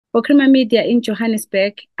For Crema Media in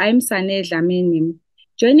Johannesburg, I'm Sane Dlamini.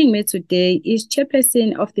 Joining me today is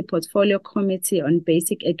chairperson of the Portfolio Committee on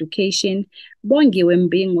Basic Education, Bongiwe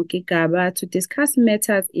Mbinqo-Gigaba, to discuss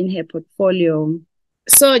matters in her portfolio.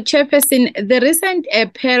 So, chairperson, the recent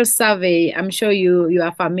PIRLS survey, I'm sure you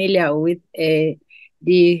are familiar with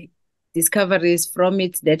the discoveries from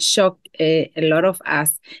it that shocked a lot of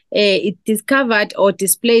us. It discovered or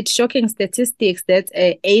displayed shocking statistics that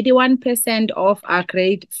 81% of our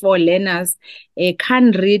grade 4 learners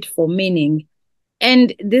can't read for meaning.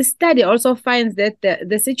 And this study also finds that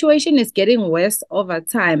the situation is getting worse over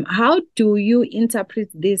time. How do you interpret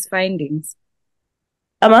these findings?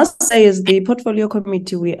 I must say, as the portfolio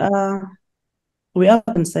committee, we are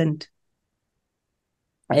concerned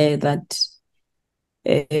that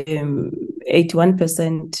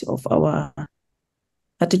 81% of our,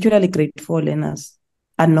 particularly grade 4 learners,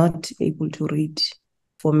 are not able to read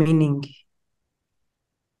for meaning.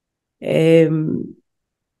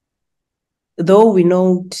 Though we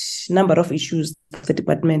note number of issues the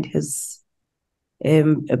department has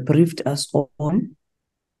briefed us on,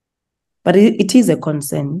 but it is a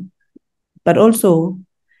concern. But also,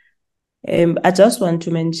 I just want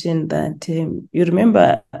to mention that you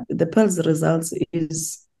remember the PIRLS results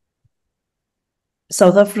is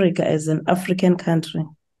South Africa as an African country.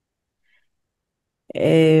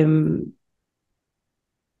 Trying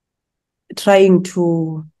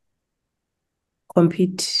to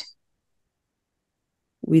compete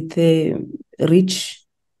with the rich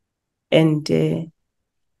and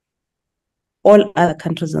all other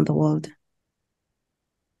countries in the world.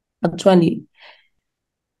 Actually,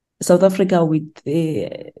 South Africa with,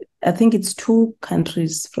 I think it's 2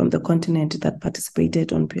 countries from the continent that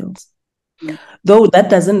participated on PIRLS. Though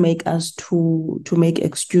that doesn't make us to make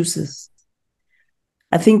excuses.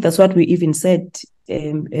 I think that's what we even said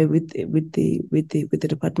with the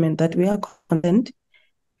department, that we are concerned,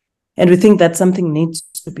 and we think that something needs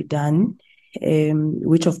to be done,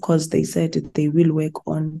 which of course they said they will work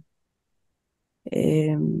on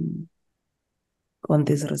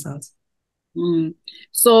these results.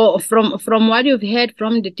 So from what you've heard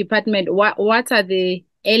from the department, what are the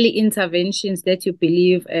early interventions that you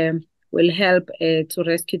believe will help to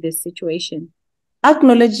rescue this situation?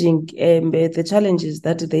 Acknowledging the challenges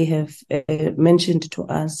that they have mentioned to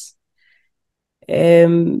us.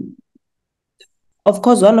 Of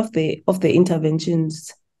course, one of the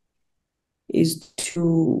interventions is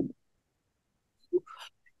to,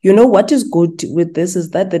 what is good with this is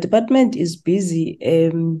that the department is busy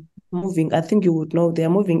moving. I think you would know they are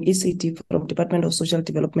moving ECD from Department of Social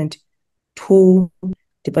Development to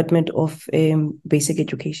Department of Basic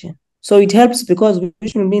Education. So it helps because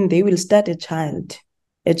which will mean they will start a child.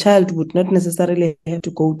 A child would not necessarily have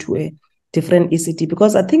to go to a different ECD,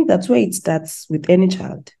 because I think that's where it starts with any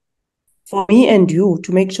child. For me and you,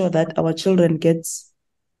 to make sure that our children gets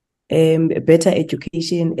a better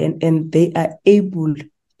education and they are able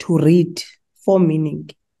to read for meaning,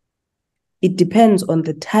 it depends on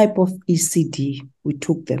the type of ECD we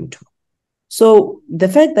took them to. So the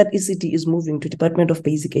fact that ECD is moving to Department of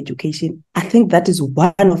Basic Education, I think that is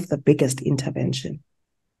one of the biggest intervention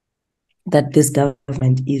that this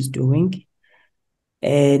government is doing.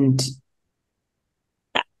 And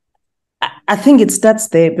I think it starts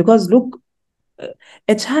there because, look,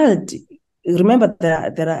 a child, remember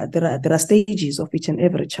there are stages of each and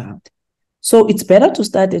every child. So it's better to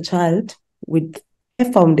start a child with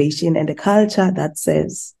a foundation and a culture that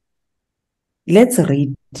says, let's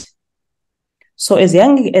read. So as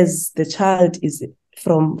young as the child is,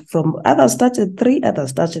 from others start at 3, others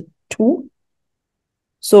start at 2.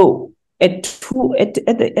 So at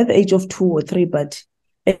the age of 2 or 3, but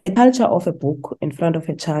a culture of a book in front of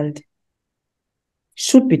a child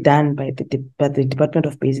should be done by the Department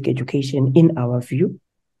of Basic Education, in our view,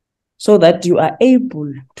 so that you are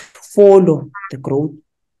able to follow the growth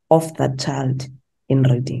of that child in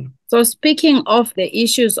reading. So speaking of the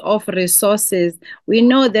issues of resources, we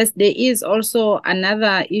know that there is also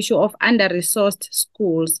another issue of under-resourced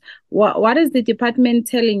schools. What is the department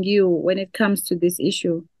telling you when it comes to this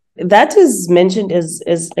issue? That is mentioned as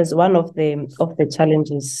one of the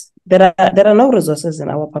challenges. There are no resources in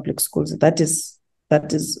our public schools. That is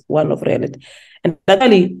one of reality. And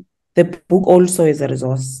actually, the book also is a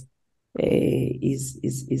resource.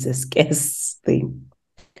 Is a scarce thing.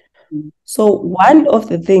 So one of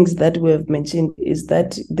the things that we have mentioned is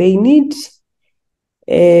that they need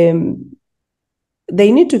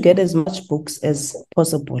to get as much books as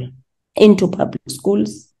possible into public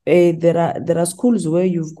schools. There are schools where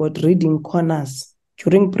you've got reading corners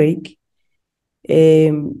during break.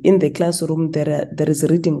 In the classroom, there is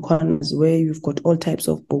reading corners where you've got all types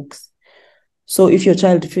of books. So if your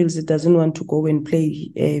child feels it doesn't want to go and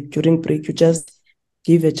play during break, you just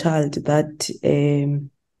give a child that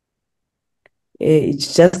it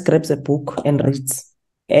just grabs a book and reads.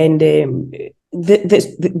 And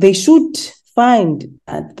they should find,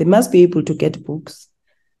 they must be able to get books.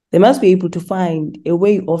 They must be able to find a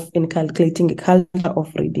way of inculcating a culture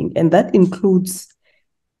of reading. And that includes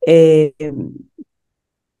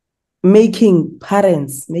making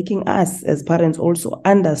us as parents also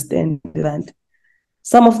understand that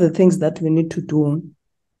some of the things that we need to do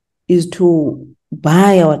is to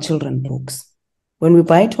buy our children books. When we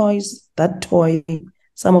buy toys, that toy,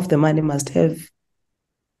 some of the money must be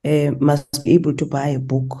able to buy a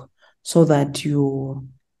book so that you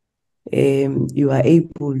are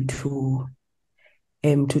able to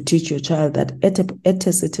teach your child that at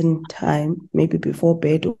a certain time, maybe before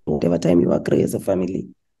bed or whatever time you agree as a family,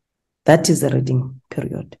 that is the reading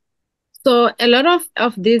period. So a lot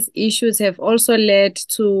of these issues have also led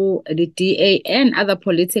to the DA and other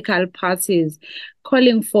political parties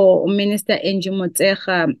calling for Minister Angie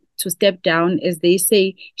to step down, as they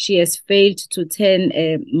say she has failed to turn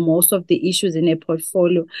most of the issues in her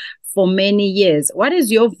portfolio for many years. What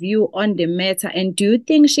is your view on the matter, and do you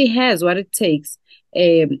think she has what it takes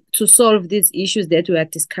to solve these issues that we are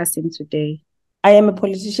discussing today? I am a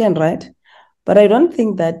politician, right? But I don't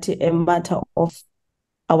think that a matter of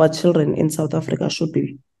our children in South Africa should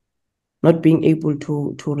be not being able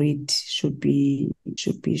to read should be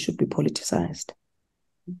politicized.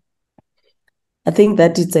 I think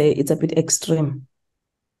that it's a bit extreme.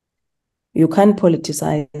 You can't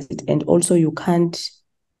politicize it, and also you can't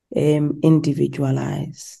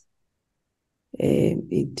individualize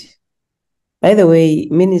it. By the way,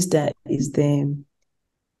 minister is the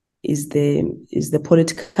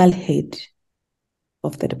political head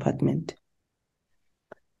of the department.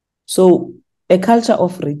 So a culture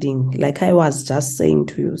of reading, like I was just saying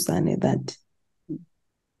to you, Sane, that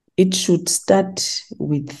it should start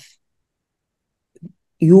with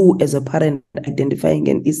you as a parent identifying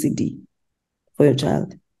an ECD for your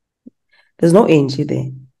child. There's no Angie there.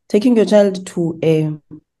 Taking your child to a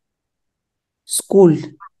school,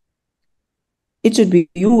 it should be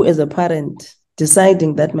you as a parent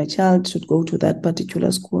deciding that my child should go to that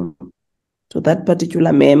particular school, to that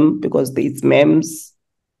particular mem, because it's mems,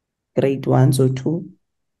 grade 1 or 2.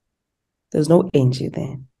 There's no Angie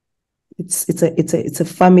there. It's a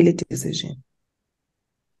family decision.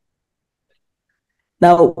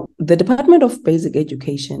 Now, the Department of Basic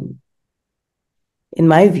Education, in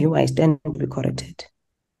my view, I stand to be corrected.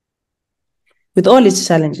 With all its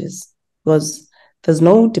challenges, because there's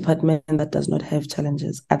no department that does not have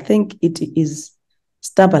challenges. I think it is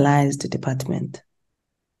stabilized department.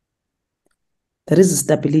 There is a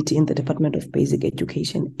stability in the Department of Basic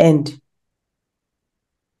Education, and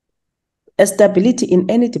a stability in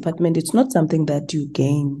any department, it's not something that you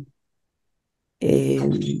gain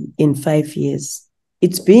in 5 years.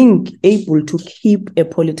 It's being able to keep a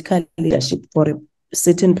political leadership for a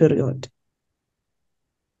certain period.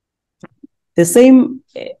 The same,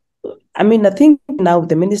 I think now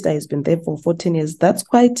the minister has been there for 14 years.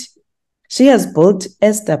 She has built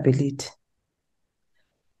a stability.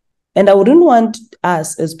 And I wouldn't want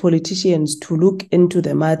us as politicians to look into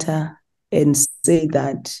the matter and say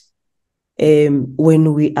that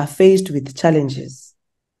when we are faced with challenges,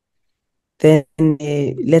 then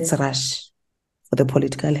let's rush for the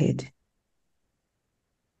political head.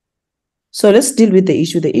 So let's deal with the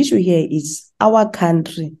issue. The issue here is our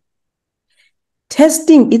country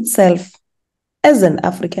testing itself as an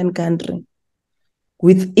African country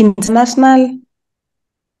with international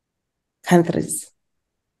countries.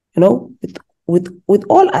 With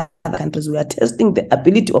all other countries, we are testing the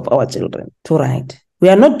ability of our children to write. We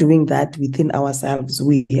are not doing that within ourselves.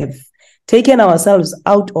 We have taken ourselves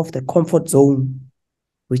out of the comfort zone,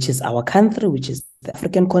 which is our country, which is the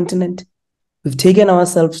African continent. We've taken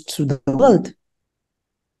ourselves to the world.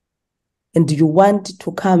 And you want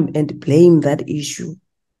to come and blame that issue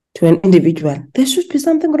to an individual. There should be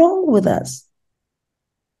something wrong with us.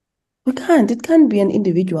 It can't be an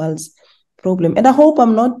individual's problem. And I hope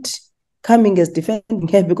I'm not coming as defending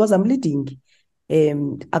her, because I'm leading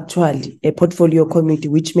actually a portfolio committee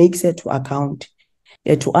which makes her to account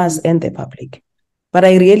to us and the public. But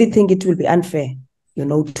I really think it will be unfair,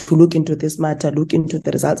 to look into this matter, look into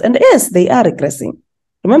the results. And yes, they are regressing.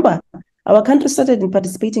 Remember, our country started in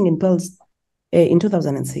participating in PIRLS in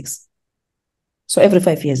 2006. So every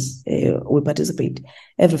 5 years we participate.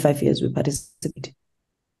 Every 5 years we participate.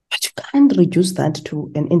 But you can't reduce that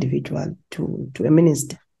to an individual, to a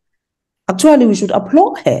minister. Actually, we should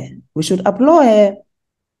applaud her. We should applaud her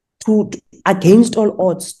to against all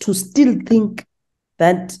odds, to still think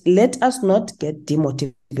that let us not get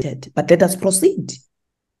demotivated, but let us proceed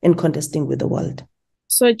in contesting with the world.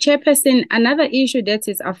 So, Chairperson, another issue that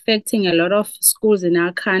is affecting a lot of schools in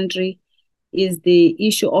our country is the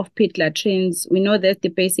issue of PIT latrines. We know that the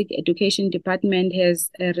Basic Education Department has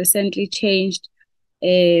recently changed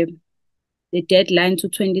the deadline to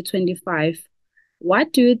 2025.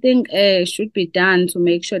 What do you think should be done to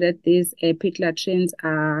make sure that these PIT latrines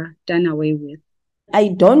are done away with? I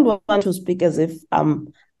don't want to speak as if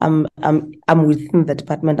I'm within the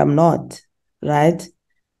department. I'm not, right?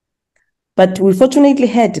 But we fortunately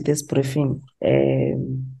had this briefing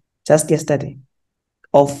just yesterday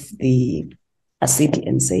of the ASIDI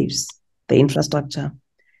and SAFES, the infrastructure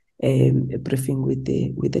briefing with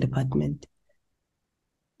the department.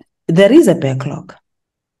 There is a backlog,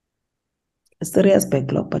 a serious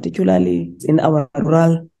backlog, particularly in our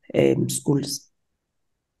rural schools.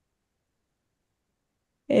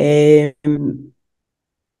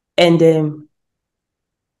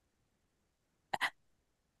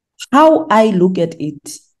 How I look at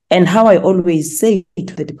it and how I always say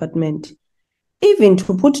to the department, even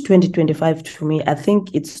to put 2025 to me, I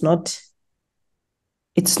think it's not,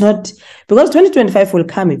 because 2025 will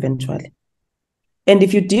come eventually. And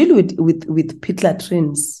if you deal with pit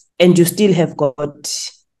latrines and you still have got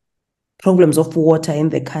problems of water in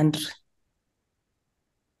the country,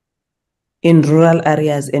 in rural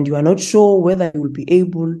areas, and you are not sure whether you will be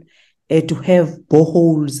able to have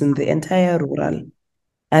boreholes in the entire rural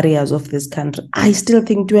areas of this country, I still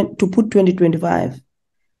think to put 2025,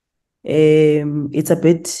 it's a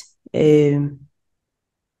bit, I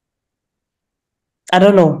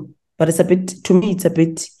don't know, but it's a bit, to me, it's a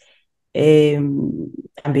bit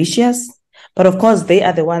ambitious. But of course, they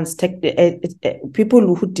are the ones,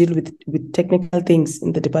 people who deal with technical things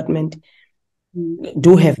in the department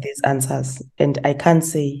do have these answers. And I can't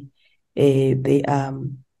say they are,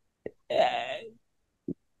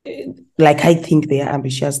 like I think they are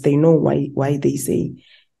ambitious. They know why they say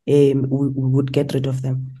we would get rid of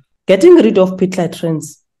them. Getting rid of pit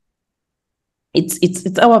latrines,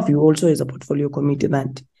 it's our view also as a portfolio committee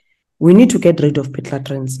that we need to get rid of pit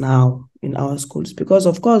latrines now in our schools because,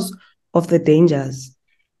 of course, of the dangers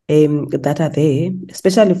that are there,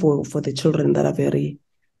 especially for the children that are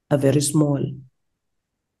very small.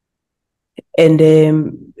 And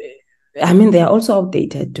I mean, they are also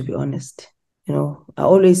outdated, to be honest. You know, I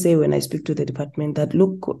always say when I speak to the department that,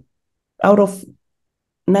 look, out of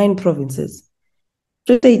 9 provinces,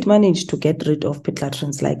 Free State managed to get rid of pit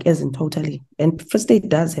latrines, like as in totally. And Free State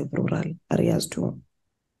does have rural areas too.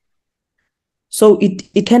 So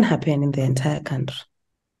it can happen in the entire country.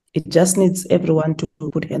 It just needs everyone to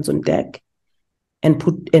put hands on deck and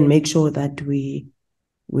make sure that we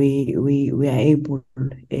are able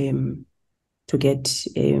to get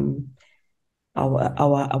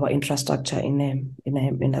our infrastructure in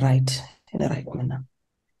a right manner.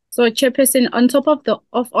 So, Chairperson, on top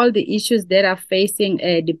of all the issues that are facing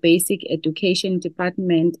the Basic Education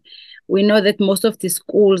Department, we know that most of the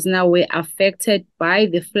schools now were affected by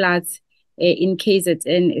the floods in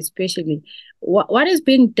KZN especially. What is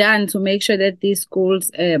being done to make sure that these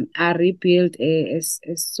schools are rebuilt as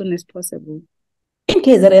soon as possible? In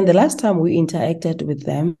KZN, the last time we interacted with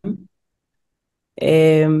them,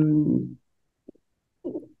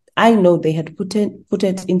 I know they had put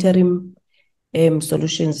at interim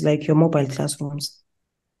solutions like your mobile classrooms.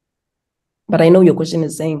 But I know your question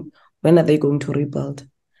is saying, when are they going to rebuild?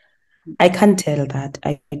 I can't tell that.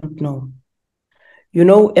 I don't know. You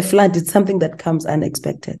know, a flood is something that comes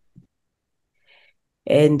unexpected.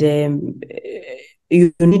 And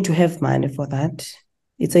you need to have money for that.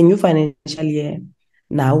 It's a new financial year.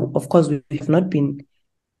 Now, of course, we have not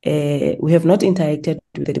interacted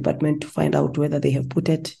with the department to find out whether they have put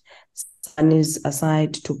it monies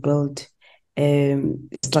aside to build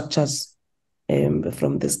structures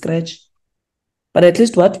from the scratch. But at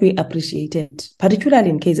least what we appreciated, particularly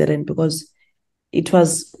in KZN, because it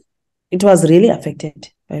was really affected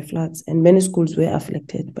by floods, and many schools were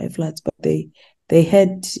affected by floods, but they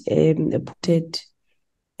had put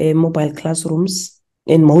mobile classrooms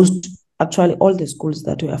in actually all the schools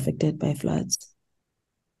that were affected by floods.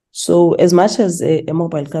 So as much as a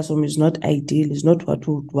mobile classroom is not ideal, is not what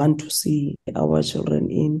we would want to see our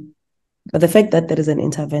children in, but the fact that there is an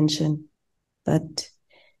intervention that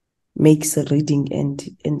makes reading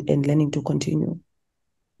and learning to continue,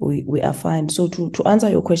 we are fine. So to answer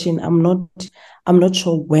your question, I'm not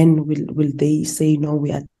sure when will they say no,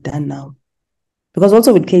 we are done now. Because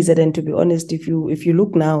also with KZN, to be honest, if you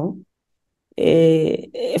look now,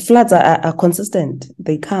 floods are consistent.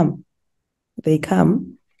 They come.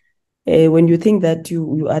 When you think that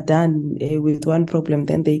you are done with one problem,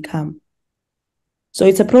 then they come. So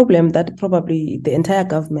it's a problem that probably the entire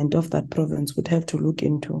government of that province would have to look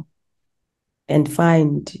into and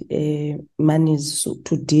find monies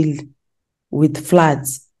to deal with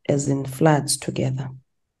floods, as in floods together.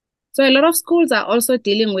 So a lot of schools are also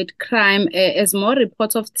dealing with crime as more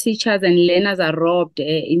reports of teachers and learners are robbed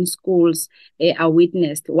in schools are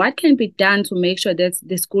witnessed. What can be done to make sure that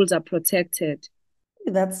the schools are protected?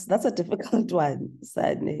 That's a difficult one,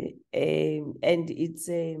 Sane. And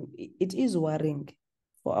it is worrying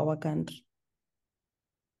for our country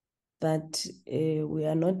that we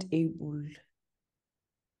are not able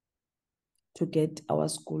to get our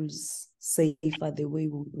schools safer the way we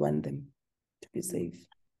would want them to be safe.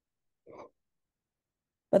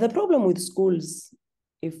 But the problem with schools,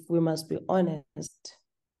 if we must be honest,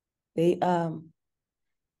 they are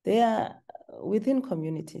within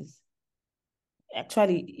communities.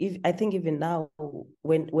 Actually, I think even now,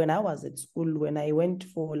 when I was at school, when I went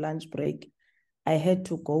for lunch break, I had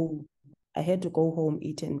to go home,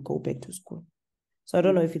 eat, and go back to school. So I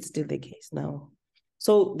don't know if it's still the case now.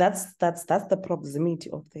 So that's the proximity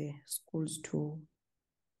of the schools to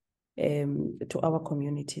our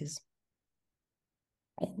communities.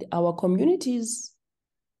 And our communities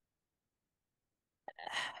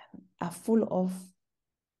are full of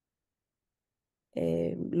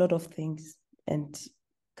a lot of things, and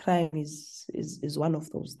crime is one of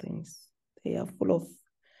those things. They are full of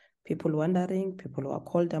people wandering, people who are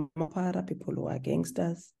called amapara, people who are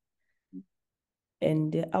gangsters.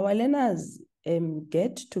 And our learners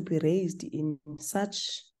get to be raised in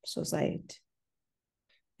such society.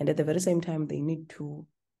 And at the very same time, they need to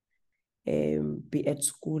be at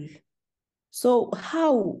school. So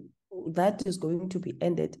how that is going to be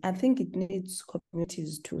ended, I think it needs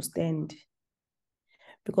communities to stand,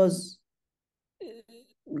 because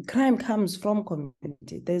crime comes from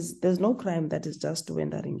community. There's no crime that is just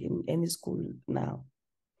wandering in any school now.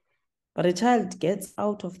 But a child gets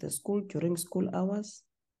out of the school during school hours,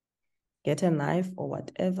 get a knife or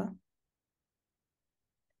whatever,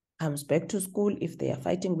 comes back to school if they are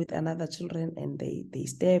fighting with another children and they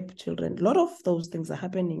stab children. A lot of those things are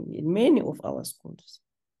happening in many of our schools.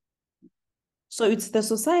 So it's the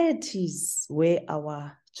societies where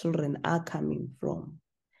our children are coming from.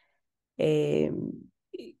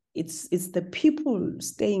 It's the people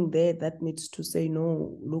staying there that needs to say,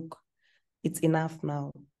 no, look, it's enough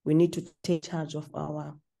now. We need to take charge of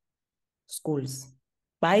our schools.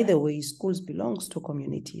 By the way, schools belongs to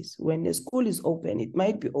communities. When a school is open, it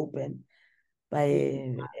might be open by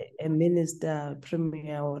a minister,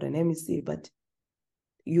 premier, or an MEC, but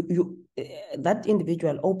that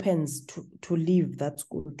individual opens to leave that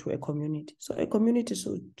school to a community. So a community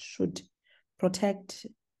should protect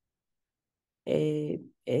and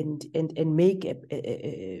make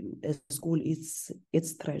a school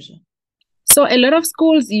its treasure. So a lot of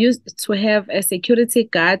schools used to have a security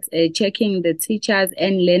guard checking the teachers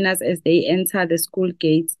and learners as they enter the school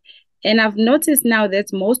gates. And I've noticed now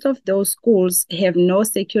that most of those schools have no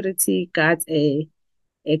security guards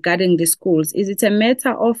guarding the schools. Is it a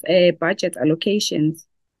matter of budget allocations?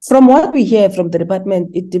 From what we hear from the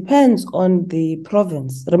department, it depends on the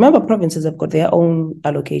province. Remember, provinces have got their own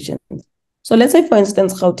allocations. So let's say, for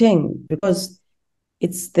instance, Gauteng, because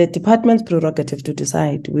it's the department's prerogative to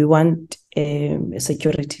decide, we want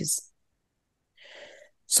securities.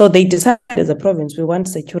 So they decide as a province, we want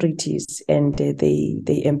securities, and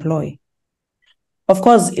they employ. Of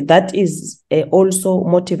course, that is also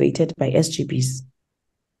motivated by SGBs.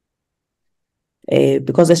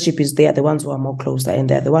 Because SGBs, they are the ones who are more closer, and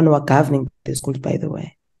they're the ones who are governing the schools, by the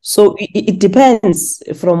way. So it depends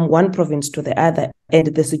from one province to the other and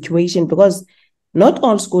the situation, because not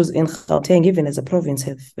all schools in Gauteng, even as a province,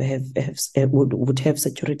 would have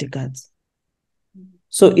security guards.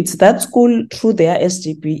 So it's that school through their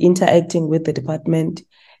SGB interacting with the department,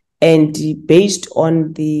 and based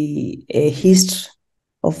on the history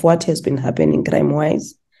of what has been happening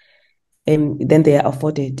crime-wise, then they are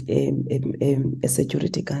afforded a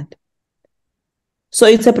security guard. So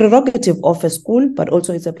it's a prerogative of a school, but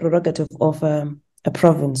also it's a prerogative of a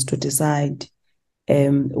province to decide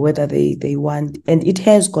whether they want, and it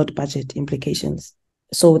has got budget implications.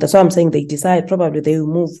 So that's why I'm saying they decide, probably they will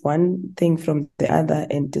move one thing from the other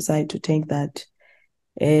and decide to take that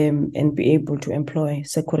and be able to employ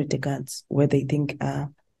security guards where they think are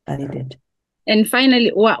needed. And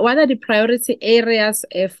finally, what are the priority areas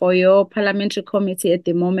for your parliamentary committee at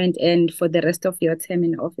the moment and for the rest of your term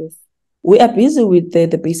in office? We are busy with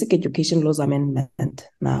the basic education laws amendment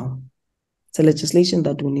now. It's a legislation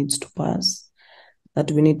that we need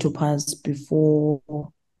to pass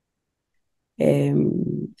before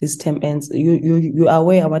this term ends. You are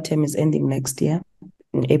aware our term is ending next year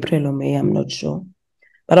in April or May, I'm not sure.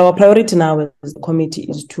 But our priority now as a committee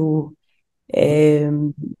is to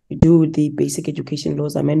do the basic education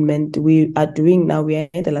laws amendment. We are in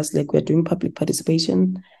the last leg, we're doing public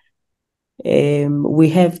participation. We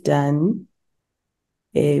have done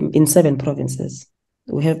in 7 provinces.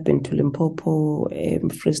 We have been to Limpopo,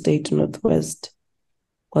 Free State, Northwest,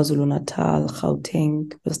 KwaZulu-Natal,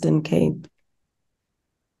 Gauteng, Western Cape,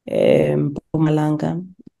 Mpumalanga.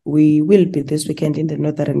 We will be this weekend in the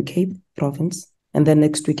Northern Cape province, and then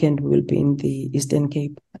next weekend we will be in the Eastern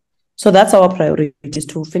Cape. So that's our priority, is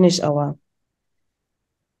to finish our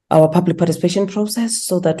public participation process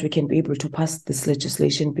so that we can be able to pass this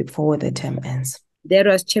legislation before the term ends. There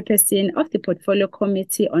was chairperson of the Portfolio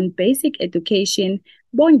Committee on Basic Education,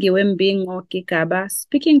 Bongiwe Mbinqo-Gigaba,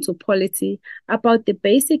 speaking to Polity about the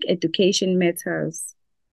basic education matters.